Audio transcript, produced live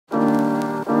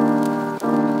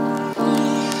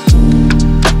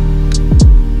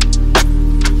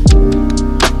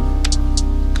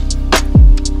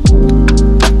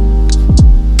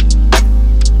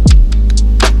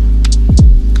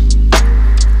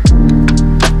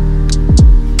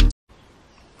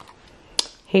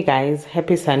Hey guys,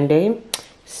 happy Sunday.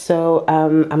 So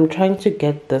I'm trying to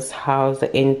get this house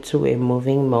into a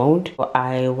moving mode.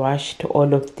 I washed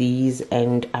all of these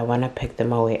and I want to pack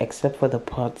them away except for the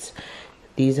pots.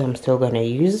 These I'm still gonna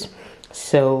use.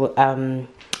 So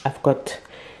I've got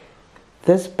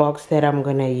this box that I'm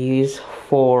gonna use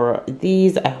for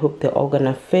these. I hope they're all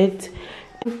gonna fit.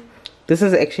 This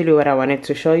is actually what I wanted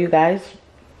to show you guys.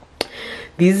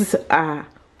 These are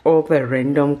all the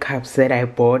random cups that I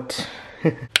bought.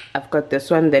 I've got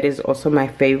this one that is also my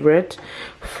favorite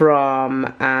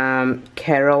from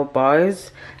Carol Boys.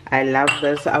 I love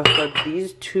this. I've got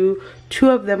these two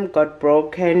of them got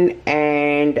broken,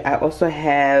 and I also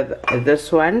have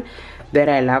this one that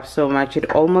I love so much.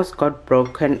 It almost got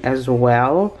broken as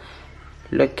well.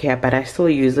 Look here, but I still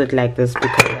use it like this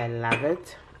because I love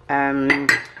it.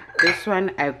 This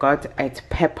one I got at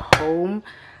Pep Home.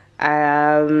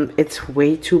 It's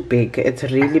way too big. It's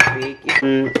really big.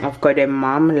 I've got a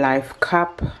Mom Life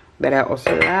cup that I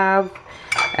also love.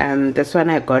 This one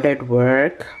I got at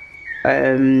work.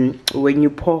 When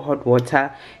you pour hot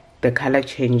water, the color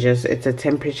changes. It's a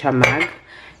temperature mug.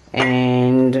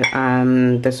 And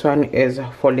this one is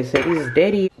for Lissetti's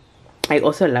daddy. I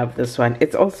also love this one.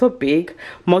 It's also big.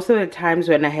 Most of the times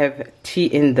when I have tea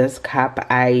in this cup,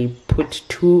 I put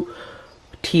 2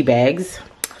 tea bags.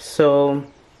 So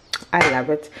I love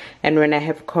it. And when I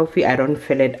have coffee, I don't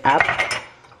fill it up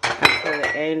until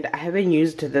the end. I haven't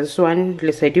used this one.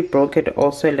 Lissetti broke it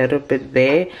also a little bit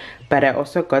there, but I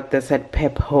also got this at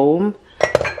Pep Home.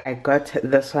 I got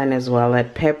this one as well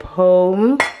at Pep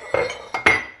Home.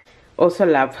 Also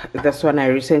love this one. I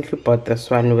recently bought this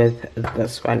one with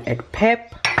this one at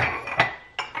Pep.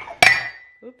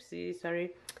 Oopsie,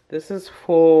 sorry. This is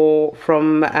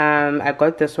from I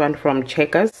got this one from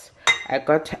Checkers. I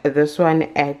got this one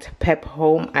at Pep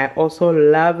Home. I also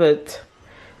love it.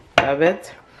 Love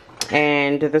it.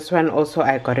 And this one also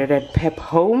I got it at Pep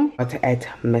Home. Got it at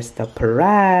Mr.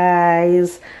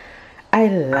 Price. I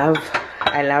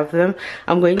love them.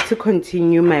 I'm going to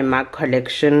continue my mug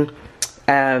collection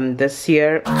this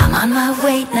year. I'm on my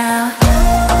way now.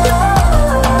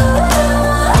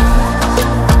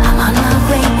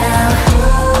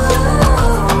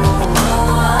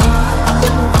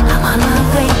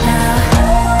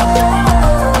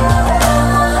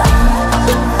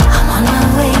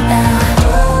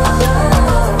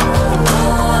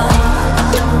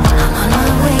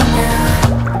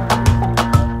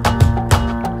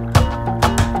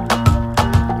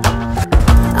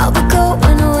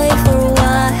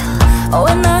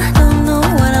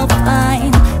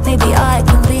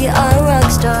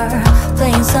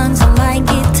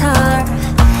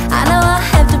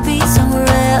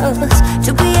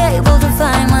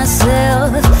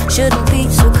 Shouldn't be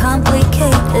so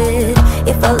complicated.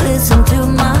 If I listen to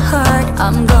my heart,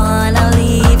 I'm gonna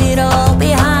leave it all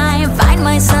behind. Find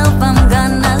myself, I'm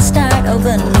gonna start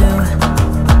over new.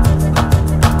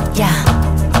 Yeah,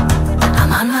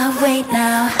 I'm on my way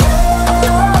now.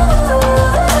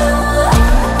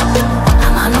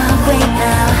 I'm on my way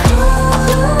now.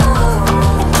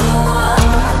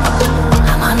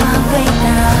 I'm on my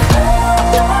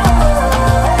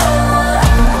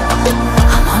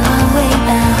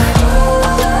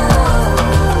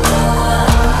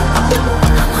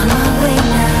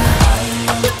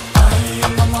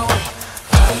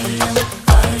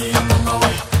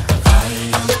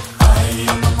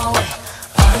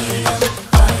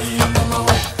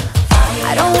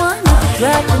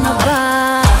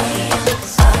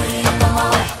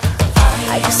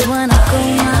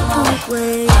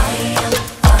way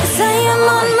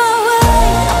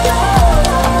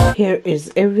now. Here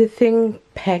is everything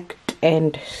packed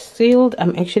and sealed.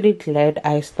 I'm actually glad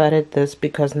I started this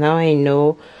because now I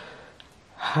know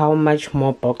how much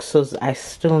more boxes I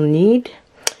still need.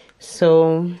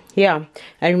 So yeah,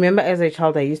 I remember as a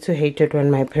child I used to hate it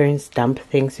when my parents dumped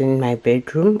things in my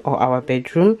bedroom or our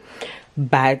bedroom,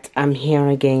 but I'm here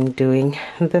again doing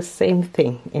the same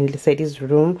thing in Lissetti's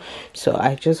room. So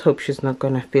I just hope she's not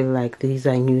gonna feel like these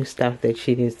are new stuff that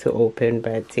she needs to open.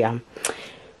 But yeah,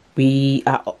 we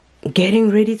are getting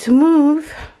ready to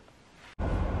move.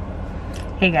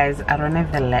 Hey guys, I don't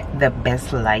have the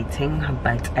best lighting,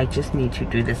 but I just need to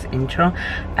do this intro.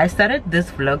 I started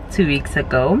this vlog 2 weeks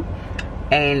ago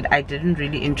and I didn't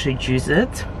really introduce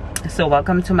it. So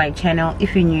welcome to my channel.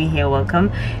 If you're new here, welcome,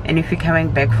 and if you're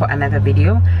coming back for another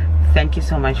video, thank you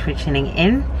so much for tuning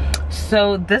in.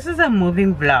 So this is a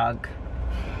moving vlog.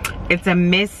 It's a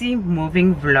messy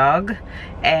moving vlog,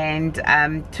 and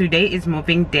today is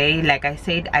moving day. Like I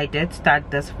said, I did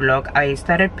start this vlog. I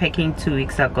started packing 2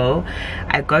 weeks ago.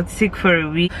 I got sick for a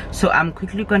week, so I'm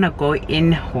quickly gonna go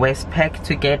in Westpac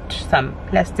to get some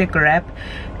plastic wrap,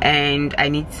 and I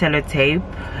need sellotape.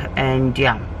 And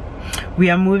yeah, we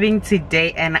are moving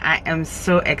today, and I am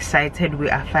so excited. We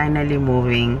are finally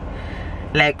moving.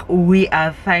 Like, we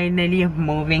are finally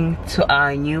moving to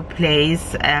our new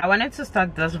place. I wanted to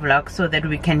start this vlog so that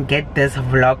we can get this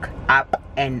vlog up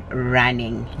and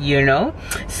running, you know.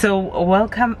 So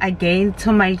welcome again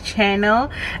to my channel.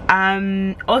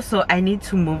 Also, I need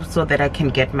to move so that I can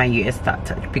get my year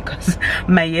started, because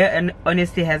my year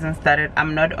honestly hasn't started.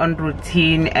 I'm not on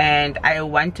routine, and I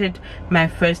wanted my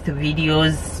first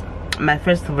videos, my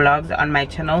first vlogs on my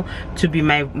channel to be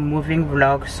my moving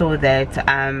vlog, so that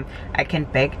I can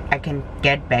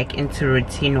get back into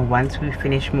routine once we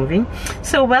finish moving.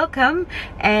 So welcome,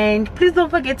 and please don't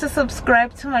forget to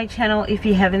subscribe to my channel if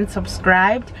you haven't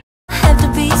subscribed. Have to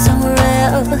be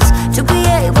somewhere else to be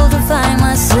able to find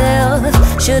myself.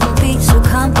 Shouldn't be so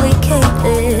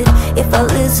complicated. If I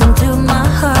listen to my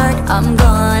heart, I'm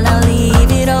gonna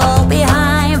leave it all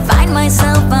behind. Find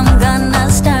myself, I'm gonna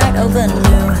start over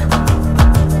new.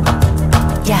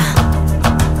 Yeah,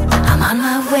 I'm on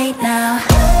my way now.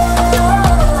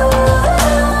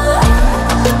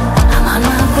 I'm on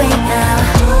my way now.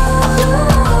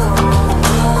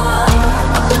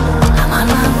 I'm on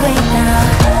my way now.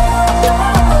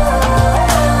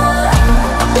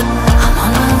 I'm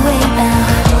on my way now.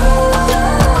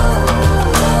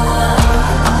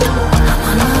 I'm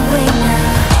on my way now.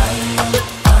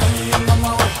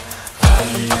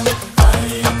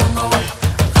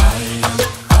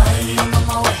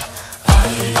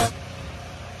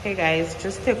 Hey guys,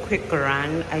 just a quick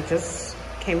run. I just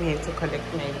came here to collect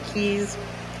my keys.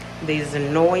 There's a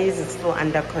noise, it's still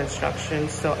under construction,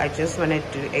 so I just want to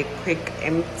do a quick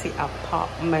empty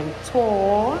apartment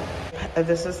tour.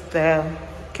 This is the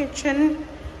kitchen,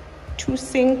 2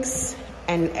 sinks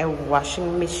and a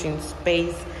washing machine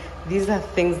space. These are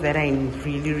things that I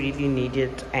really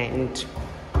needed. And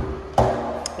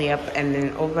yep, and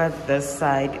then over this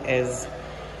side is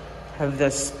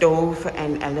the stove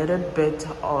and a little bit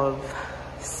of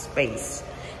space.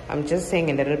 I'm just saying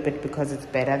a little bit because it's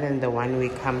better than the one we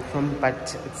come from,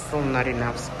 but it's still not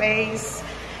enough space.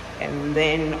 And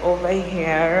then over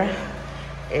here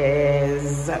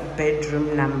is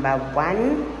bedroom number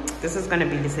 1. This is gonna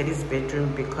be Lissetti's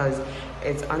bedroom because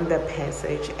it's on the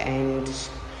passage and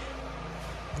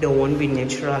there won't be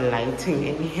natural lighting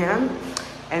in here.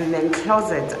 And then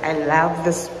closet. I love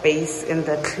the space in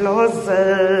the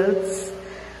closet.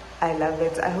 I love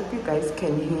it. I hope you guys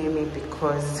can hear me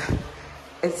because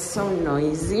it's so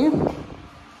noisy.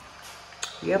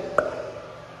 Yep.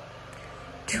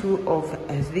 2 of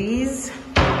these.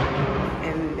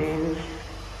 And then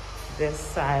this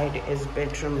side is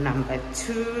bedroom number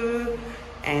 2.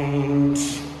 And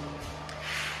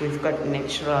we've got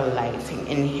natural lighting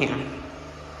in here.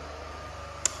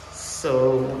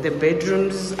 So the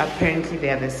bedrooms, apparently they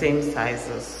are the same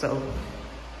sizes. So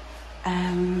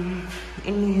in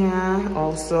here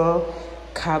also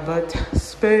cupboard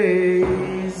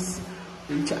space,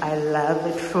 which I love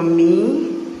it for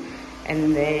me.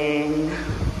 And then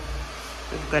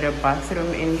we've got a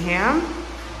bathroom in here,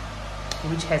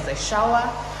 which has a shower.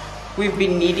 We've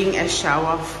been needing a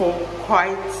shower for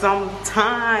quite some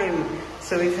time,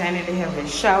 so we finally have a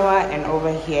shower. And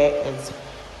over here is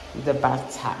the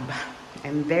bathtub,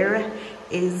 and there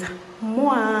is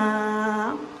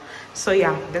moi. So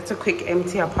yeah, that's a quick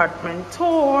empty apartment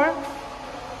tour.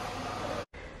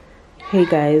 Hey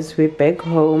guys, we're back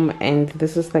home, and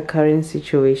this is the current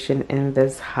situation in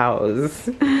this house.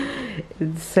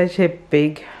 It's such a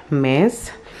big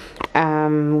mess.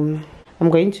 I'm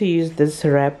going to use this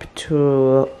wrap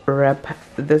to wrap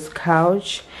this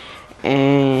couch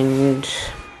and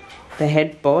the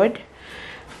headboard,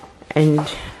 and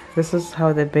this is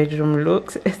how the bedroom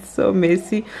looks. It's so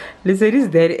messy. Lissetti's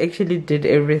dad actually did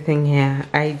everything here.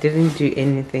 I didn't do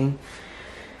anything.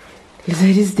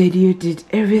 Lissetti's daddy did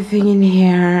everything in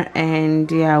here,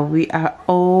 and yeah, we are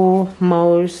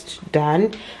almost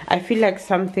done. I feel like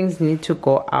some things need to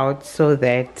go out so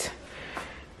that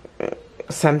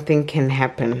something can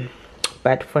happen,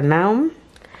 but for now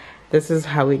this is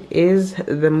how it is.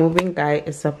 The moving guy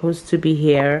is supposed to be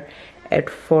here at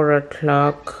 4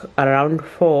 o'clock, around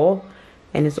 4,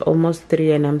 and it's almost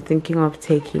 3, and I'm thinking of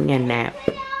taking a nap.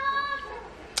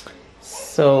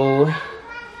 So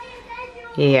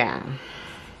yeah.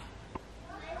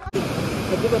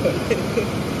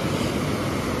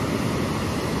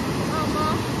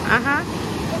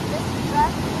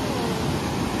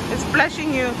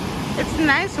 splashing you. It's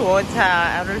nice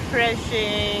water,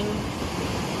 refreshing.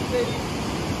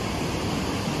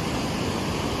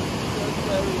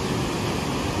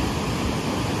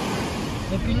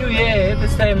 Happy New Year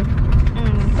this time.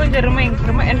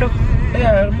 End of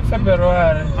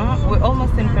February. we're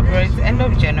almost in February. It's end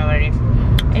of January.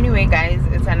 Anyway, guys,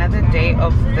 it's another day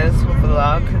of this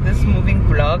vlog, this moving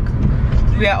vlog.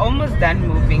 We are almost done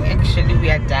moving. Actually, we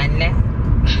are done.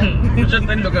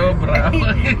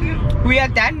 We are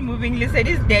done moving. Listen,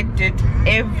 his dad did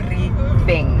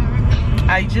everything.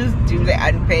 I just do the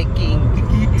unpacking.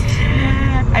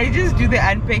 I just do the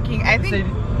unpacking. I think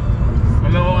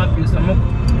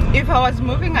if I was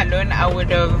moving alone, I would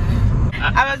have.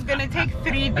 I was gonna take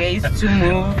 3 days to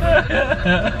move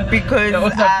because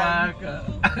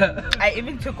I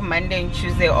even took Monday and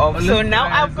Tuesday off. So now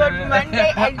I've got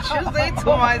Monday and Tuesday to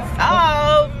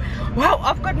myself. Wow,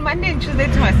 I've got Monday and Tuesday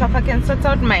to myself. I can sort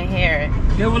out my hair.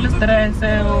 Don't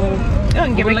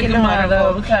give me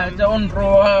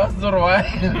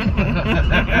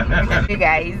Hey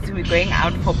guys, we're going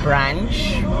out for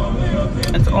brunch.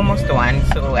 It's almost 1,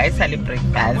 so I celebrate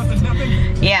fast.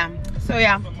 Yeah, so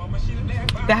yeah.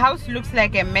 The house looks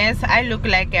like a mess. I look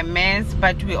like a mess,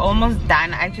 but we're almost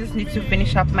done. I just need to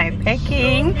finish up my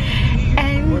packing.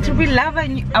 And we love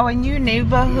our new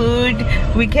neighborhood.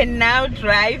 We can now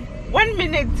drive 1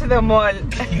 minute to the mall.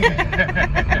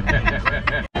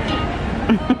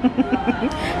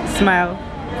 Smile.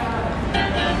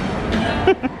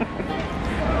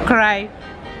 Cry.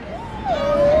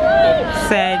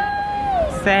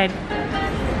 Sad.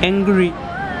 Angry.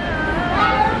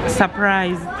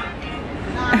 Surprised.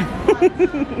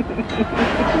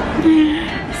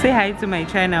 Say hi to my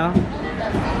channel.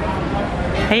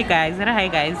 Hey guys. Hi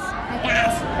guys.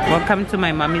 Welcome to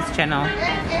my mommy's channel.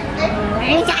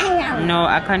 No,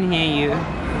 I can't hear you.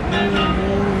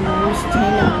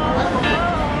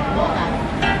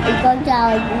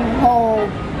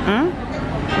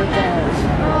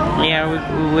 Yeah,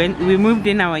 we moved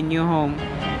in our new home.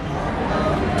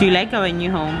 Do you like our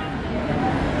new home?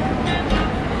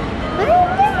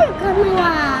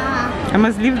 I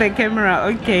must leave the camera.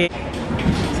 Okay.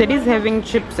 So this is having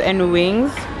chips and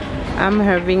wings. I'm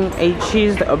having a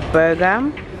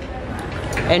cheeseburger.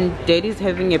 And Daddy's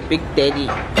having a big daddy. I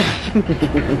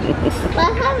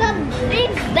have a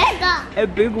big burger. A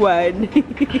big one.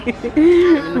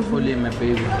 I'm fully my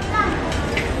baby.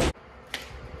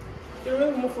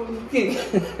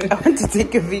 I want to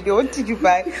take a video. What did you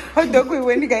buy? Hot dog we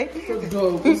went, guy.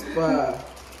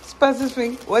 Spas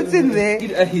thing. What's in there?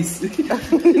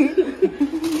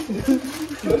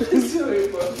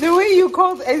 The way you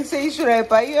called and say, should I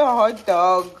buy you a hot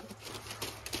dog?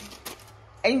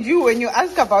 And you, when you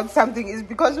ask about something, it's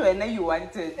because when you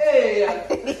want it. Hey.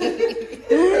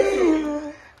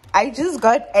 I just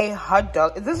got a hot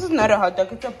dog. This is not a hot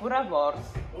dog, it's a pura-wors.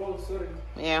 Oh, sorry.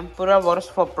 Yeah, pura-wors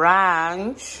for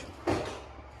brunch.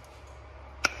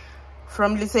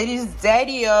 From Lissetti's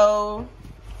Daddy-O.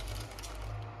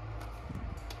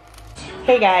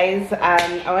 Hey guys,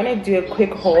 I want to do a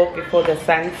quick haul before the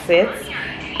sun sets.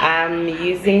 I'm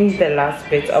using the last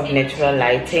bit of natural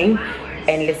lighting.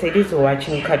 And Lissetti's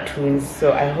watching cartoons,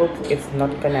 so I hope it's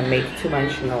not gonna make too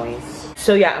much noise.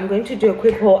 So yeah, I'm going to do a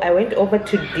quick haul. I went over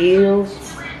to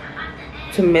Deals,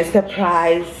 to Mr.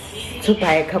 Price, to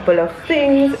buy a couple of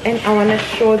things, and I want to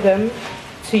show them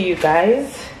to you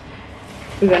guys.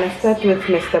 We're gonna start with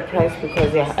Mr. Price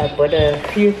because yeah, I bought a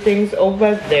few things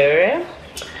over there.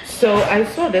 So I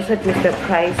saw this at Mr.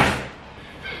 Price.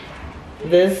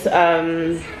 This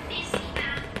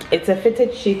it's a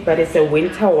fitted sheet, but it's a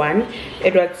winter one.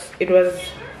 It was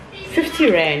 50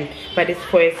 rand, but it's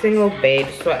for a single bed,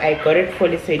 so I got it for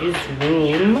Lissetti's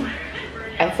room.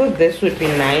 I thought this would be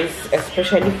nice,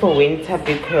 especially for winter,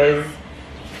 because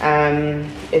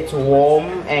it's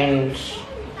warm and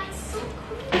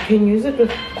you can use it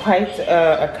with quite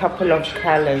a couple of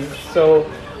colors. So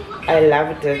I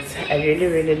loved it. I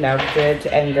really loved it.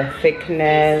 And the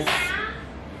thickness.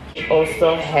 It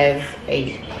also has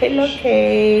a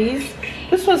pillowcase.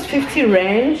 This was 50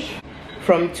 rand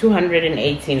from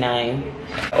 289.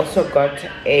 Also got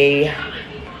a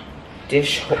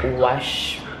dish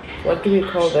wash. What do we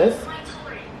call this?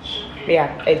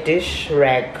 Yeah, a dish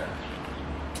rag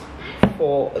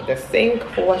for the sink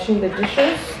for washing the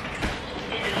dishes.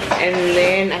 And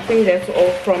then I think that's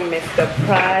all from Mr.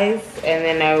 Price. And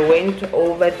then I went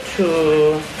over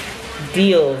to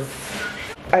Deals.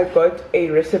 I got a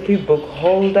recipe book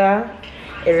holder,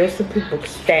 a recipe book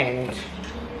stand,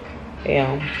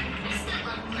 yeah,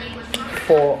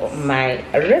 for my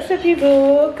recipe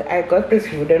book. I got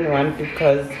this wooden one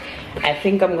because I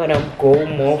think I'm gonna go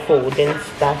more for wooden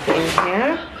stuff in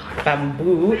here,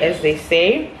 bamboo as they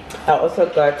say. I also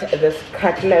got this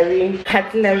cutlery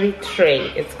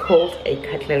tray. It's called a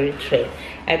cutlery tray.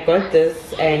 I got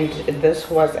this, and this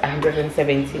was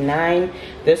 179.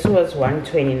 This was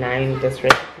 129. This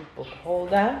recipe book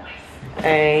holder,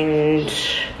 and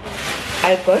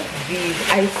I got these.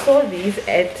 I saw these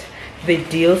at the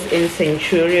deals in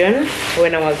Centurion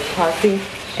when I was passing,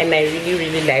 and I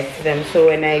really liked them. So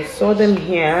when I saw them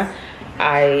here,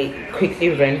 I quickly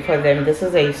ran for them. This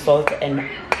is a salt and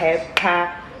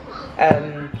pepper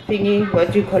thingy.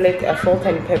 What do you call it? A salt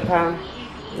and pepper.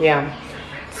 Yeah.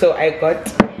 So I got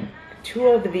 2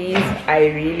 of these. I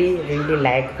really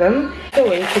like them. So I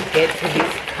went to get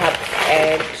these cups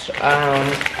at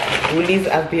Woolies.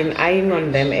 I've been eyeing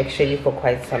on them actually for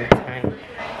quite some time.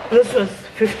 This was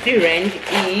 50 rand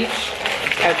each.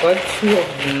 I got 2 of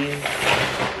these,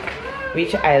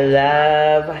 which I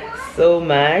love so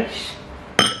much.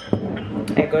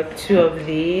 I got 2 of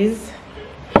these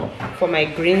for my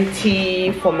green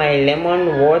tea, for my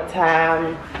lemon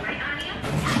water.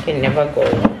 Can never go.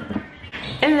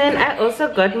 And then I also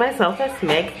got myself a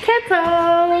snack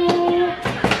kettle.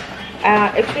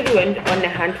 I actually went on a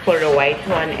hunt for a white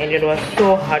one, and it was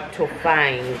so hard to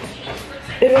find.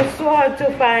 It was so hard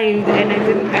to find, and I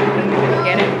didn't even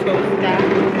get a toaster.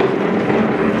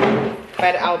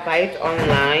 But I'll buy it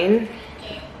online.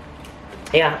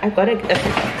 Yeah, I got a kettle,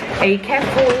 a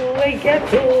kettle, a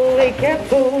kettle, a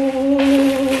kettle.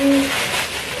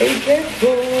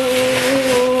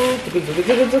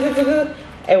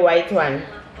 A white one.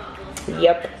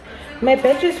 Yep. My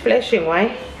battery is flashing.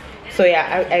 Why? So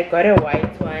yeah, I got a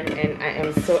white one, and I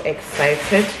am so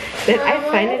excited that I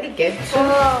finally get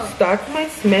to start my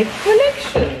snack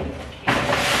collection.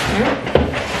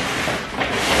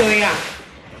 So yeah,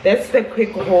 that's the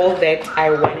quick haul that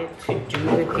I wanted to do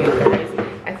with you guys.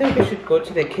 I think we should go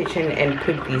to the kitchen and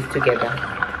put these together.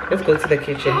 Let's go to the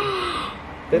kitchen.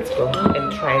 Let's go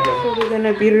and try them. So we're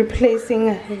gonna be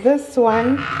replacing this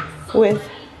one with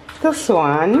this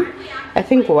one. I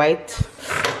think white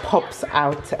pops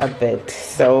out a bit,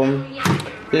 so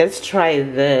let's try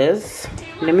this.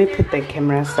 Let me put the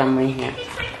camera somewhere here.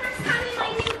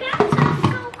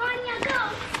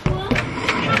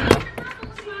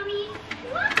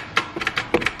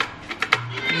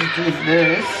 Do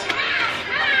this.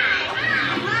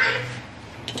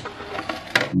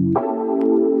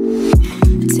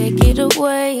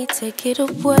 Take it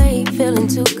away, feeling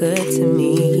too good to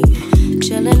me.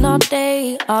 Chilling all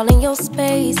day, all in your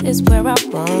space is where I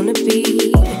wanna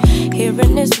be. Here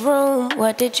in this room,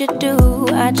 what did you do?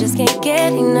 I just can't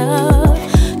get enough.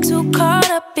 Too caught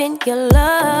up in your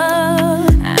love.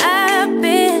 I've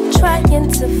been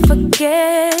trying to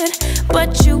forget,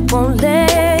 but you won't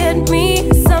let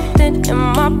me. Something in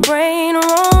my brain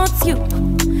wants you.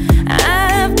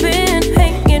 I've been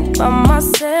hanging by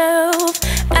myself,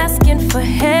 asking for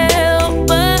help,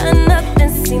 but nothing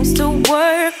seems to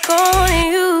work on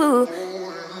you.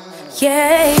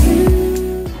 Yeah.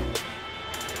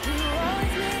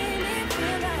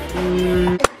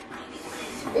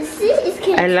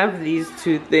 I love these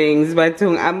 2 things, but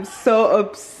I'm so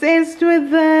obsessed with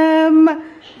them.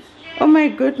 Oh my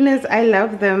goodness, I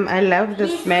love them. I love the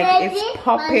snack. It's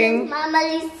popping. Mama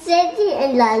Lisetti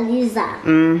and La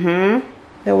Lisa.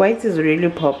 The white is really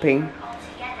popping.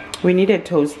 We need a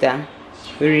toaster.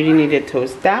 We really need a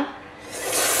toaster.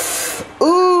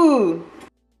 Ooh!